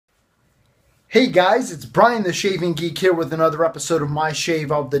Hey guys, it's Brian the Shaving Geek here with another episode of My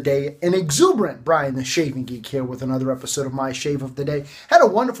Shave of the Day. An exuberant Brian the Shaving Geek here with another episode of My Shave of the Day. Had a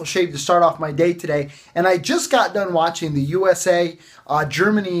wonderful shave to start off my day today, and I just got done watching the USA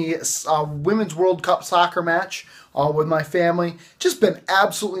Germany Women's World Cup soccer match with my family. Just been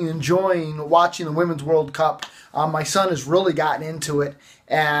absolutely enjoying watching the Women's World Cup. My son has really gotten into it,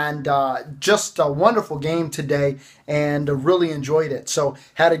 and just a wonderful game today, and really enjoyed it. So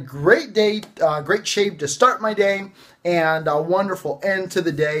had a great day, great shave to start my day, and a wonderful end to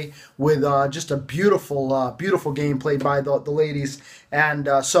the day with just a beautiful, beautiful game played by the ladies. And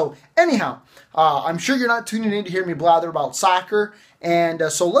so anyhow, I'm sure you're not tuning in to hear me blather about soccer, and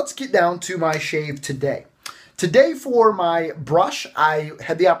so let's get down to my shave today. Today for my brush, I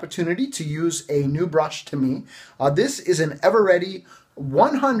had the opportunity to use a new brush to me. This is an EVerReady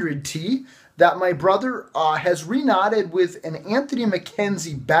 100T that my brother has reknotted with an Anthony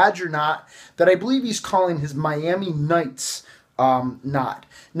MacKenzie Badger knot that I believe he's calling his Miami Nights knot.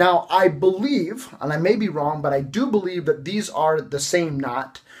 Now, I believe, and I may be wrong, but I do believe that these are the same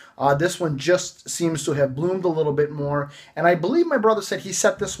knot. This one just seems to have bloomed a little bit more, and I believe my brother said he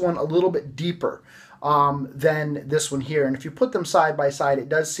set this one a little bit deeper than this one here. And if you put them side by side, it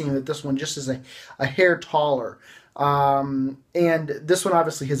does seem that this one just is a hair taller. And this one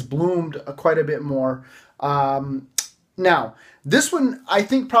obviously has bloomed quite a bit more. Now, this one I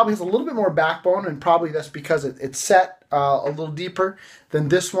think probably has a little bit more backbone, and probably that's because it's set a little deeper than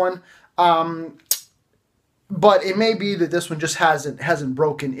this one. But it may be that this one just hasn't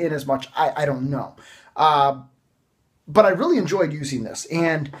broken in as much. I don't know. But I really enjoyed using this,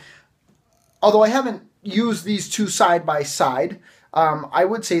 and although I haven't used these two side by side, I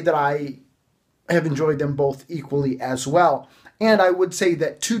would say that I have enjoyed them both equally as well. And I would say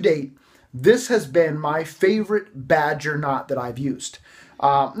that to date, this has been my favorite Badger knot that I've used.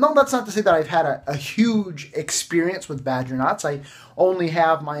 No, that's not to say that I've had a huge experience with Badger knots. I only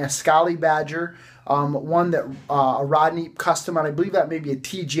have my Ascali Badger, one that a Rhodium custom, and I believe that may be a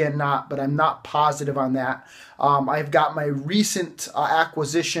TGN knot, but I'm not positive on that. I've got my recent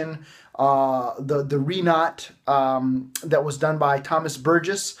acquisition, the reknot that was done by Thomas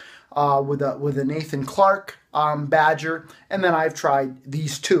Burgess with a Nathan Clark Badger, and then I've tried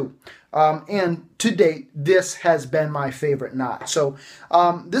these two. And to date, this has been my favorite knot. So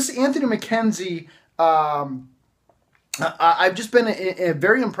this Anthony MacKenzie, I've just been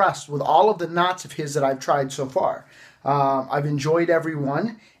very impressed with all of the knots of his that I've tried so far. I've enjoyed every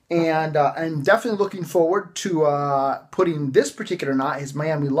one. And I'm definitely looking forward to putting this particular knot, his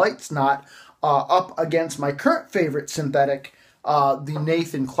Miami Lights knot, up against my current favorite synthetic, the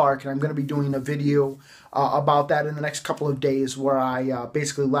Nathan Clark. And I'm going to be doing a video about that in the next couple of days, where I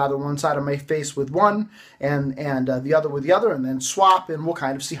basically lather one side of my face with one and the other with the other, and then swap, and we'll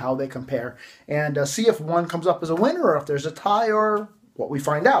kind of see how they compare and see if one comes up as a winner, or if there's a tie, or what we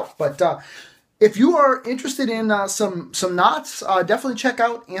find out. But if you are interested in some knots, definitely check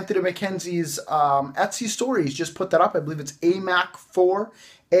out Anthony MacKenzie's Etsy store. He's just put that up. I believe it's AMAC4,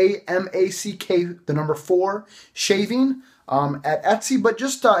 A-M-A-C-K, the number 4, shaving at Etsy. But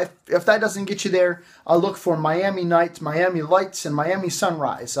just if that doesn't get you there, look for Miami Nights, Miami Lights, and Miami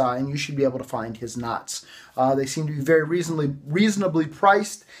Sunrise, and you should be able to find his knots. They seem to be very reasonably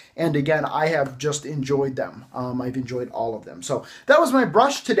priced, and again, I have just enjoyed them. I've enjoyed all of them. So that was my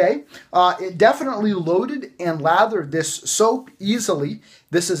brush today. It definitely loaded and lathered this soap easily.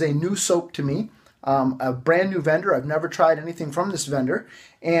 This is a new soap to me. A brand new vendor. I've never tried anything from this vendor.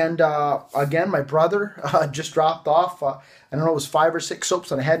 And again, my brother just dropped off, I don't know, it was 5 or 6 soaps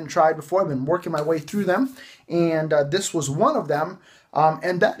that I hadn't tried before. I've been working my way through them, and this was one of them,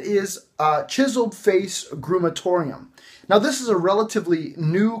 and that is Chiseled Face Grumatorium. Now, this is a relatively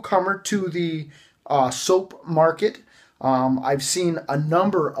newcomer to the soap market. I've seen a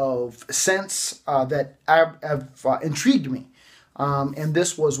number of scents that have intrigued me. And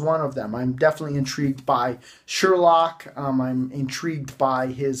this was one of them. I'm definitely intrigued by Sherlock. I'm intrigued by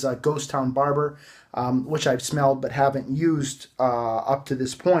his Ghost Town Barber, which I've smelled but haven't used up to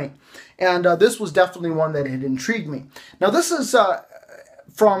this point. And this was definitely one that had intrigued me. Now, this is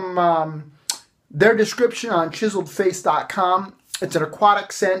from their description on chiseledface.com. It's an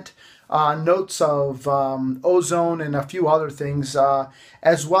aquatic scent. Notes of ozone and a few other things,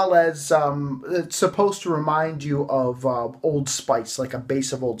 as well as it's supposed to remind you of Old Spice, like a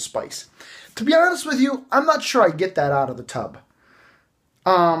base of Old Spice. To be honest with you, I'm not sure I get that out of the tub.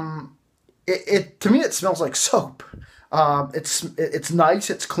 To me, it smells like soap. It's nice,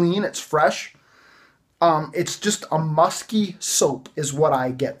 it's clean, it's fresh. It's just a musky soap is what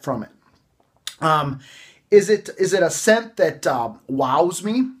I get from it. Is it a scent that wows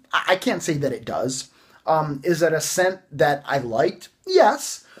me? I can't say that it does. Is it a scent that I liked?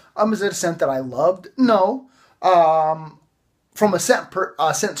 Yes. Is it a scent that I loved? No. From a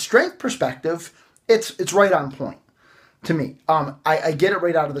scent strength perspective, it's right on point to me. I get it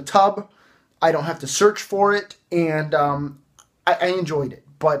right out of the tub. I don't have to search for it, and I enjoyed it.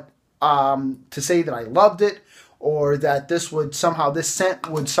 But to say that I loved it, or that this scent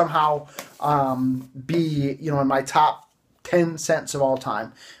would somehow be, in my top 10 scents of all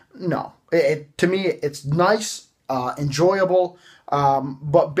time, no. To me, it's nice, enjoyable,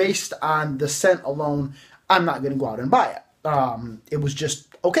 but based on the scent alone, I'm not going to go out and buy it. It was just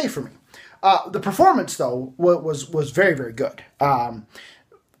okay for me. The performance, though, was very, very good.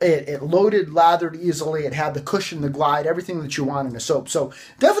 It loaded, lathered easily. It had the cushion, the glide, everything that you want in a soap. So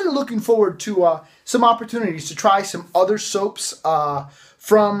definitely looking forward to some opportunities to try some other soaps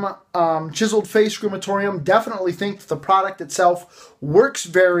from Chisled Face Crematorium. Definitely think that the product itself works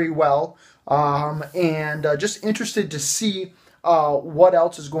very well, and just interested to see what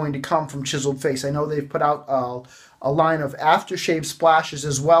else is going to come from Chisled Face. I know they've put out a line of aftershave splashes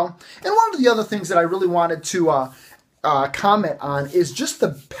as well. And one of the other things that I really wanted to comment on is just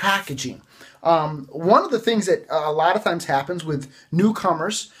the packaging. One of the things that a lot of times happens with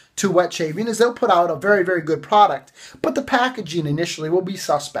newcomers to wet shaving is they'll put out a very, very good product, but the packaging initially will be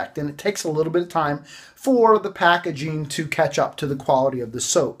suspect, and it takes a little bit of time for the packaging to catch up to the quality of the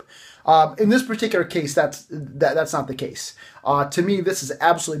soap. In this particular case, that's not the case. To me, this is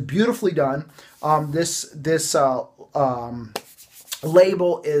absolutely beautifully done. This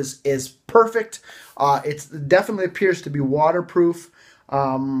label is perfect. It definitely appears to be waterproof,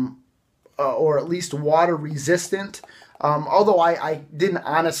 or at least water resistant. Although I didn't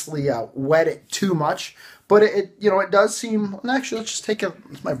honestly wet it too much, but it does seem. Actually, let's just take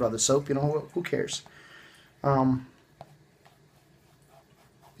it's my brother's soap. Who cares?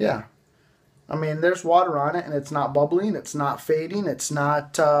 Yeah. I mean, there's water on it, and it's not bubbling, it's not fading, it's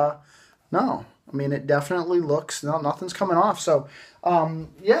not, no. I mean, it definitely looks, nothing's coming off. So,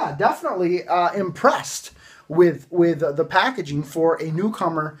 yeah, definitely impressed with the packaging for a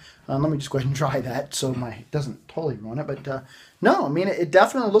newcomer. Let me just go ahead and dry that so it doesn't totally ruin it. But, no, I mean, it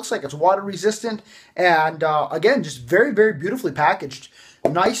definitely looks like it's water resistant. And, again, just very, very beautifully packaged.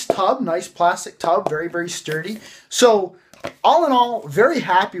 Nice tub, nice plastic tub, very, very sturdy. So, all in all, very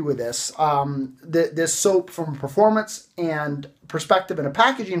happy with this. This soap from a performance and perspective and a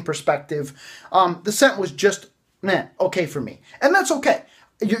packaging perspective. The scent was just okay for me, and that's okay.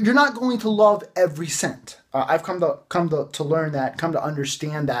 You're not going to love every scent. I've come to learn that, come to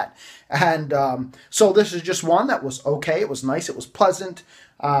understand that, and so this is just one that was okay. It was nice. It was pleasant,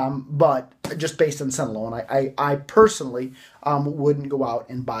 but just based on scent alone, I personally wouldn't go out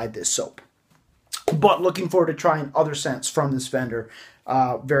and buy this soap. But looking forward to trying other scents from this vendor.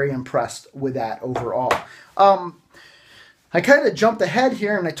 Very impressed with that overall. I kind of jumped ahead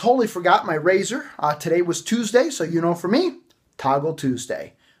here and I totally forgot my razor. Today was Tuesday, so for me, Toggle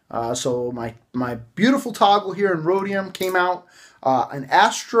Tuesday. So my beautiful toggle here in Rhodium came out. An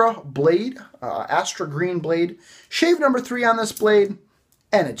Astra blade, Astra Green blade. Shave number 3 on this blade,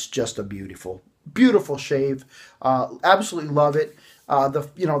 and it's just a beautiful, beautiful shave. Absolutely love it.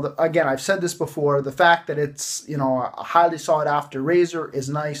 Again, I've said this before, the fact that it's, a highly sought after razor is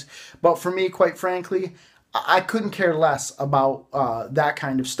nice. But for me, quite frankly, I couldn't care less about that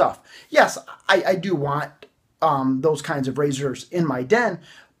kind of stuff. Yes, I do want those kinds of razors in my den,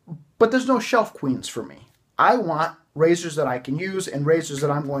 but there's no shelf queens for me. I want razors that I can use and razors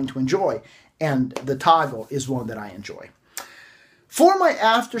that I'm going to enjoy. And the toggle is one that I enjoy. For my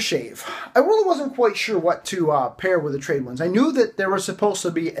aftershave, I really wasn't quite sure what to pair with the Tradewins. I knew that there were supposed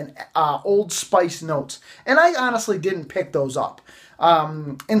to be an Old Spice notes, and I honestly didn't pick those up.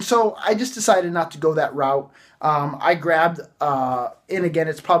 And so I just decided not to go that route. I grabbed, and again,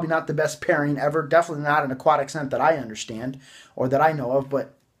 it's probably not the best pairing ever, definitely not an aquatic scent that I understand or that I know of,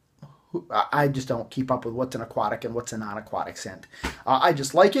 but I just don't keep up with what's an aquatic and what's a non-aquatic scent. I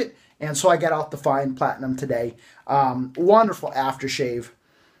just like it. And so I got out the Fine Platinum today. Wonderful aftershave.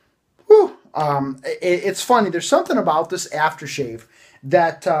 Whew. It's funny. There's something about this aftershave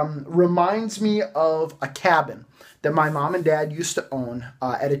that reminds me of a cabin that my mom and dad used to own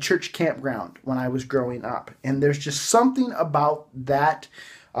at a church campground when I was growing up. And there's just something about that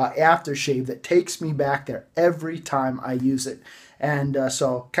aftershave that takes me back there every time I use it. And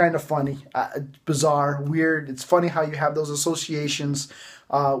so kind of funny, bizarre, weird. It's funny how you have those associations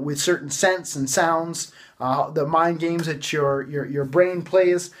with certain scents and sounds, the mind games that your brain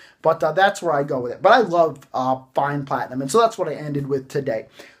plays. But that's where I go with it. But I love fine platinum, and so that's what I ended with today.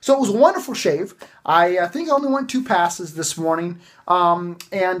 So it was a wonderful shave. I think I only went 2 passes this morning,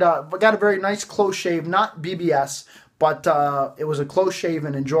 and got a very nice close shave, not BBS, but it was a close shave,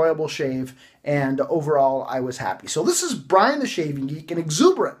 an enjoyable shave, and overall I was happy. So this is Brian the Shaving Geek, an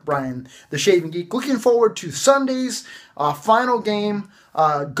exuberant Brian the Shaving Geek, looking forward to Sunday's final game.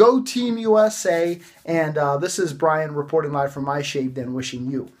 Go Team USA, and this is Brian reporting live from my shave den, wishing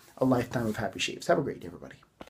you a lifetime of happy shaves. Have a great day, everybody.